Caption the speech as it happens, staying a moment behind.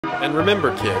And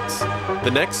remember, kids,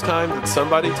 the next time that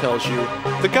somebody tells you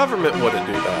the government wouldn't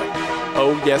do that,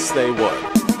 oh yes they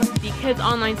would. The Kids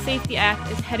Online Safety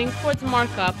Act is heading towards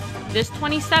markup this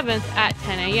 27th at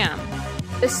 10 a.m.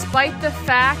 Despite the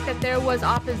fact that there was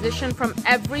opposition from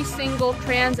every single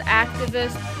trans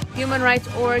activist, human rights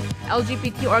org,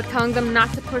 LGBT org telling them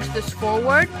not to push this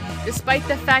forward, despite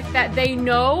the fact that they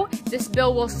know this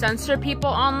bill will censor people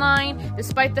online,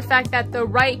 despite the fact that the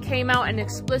right came out and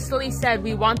explicitly said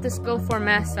we want this bill for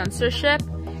mass censorship,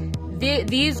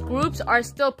 these groups are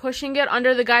still pushing it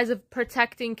under the guise of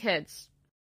protecting kids.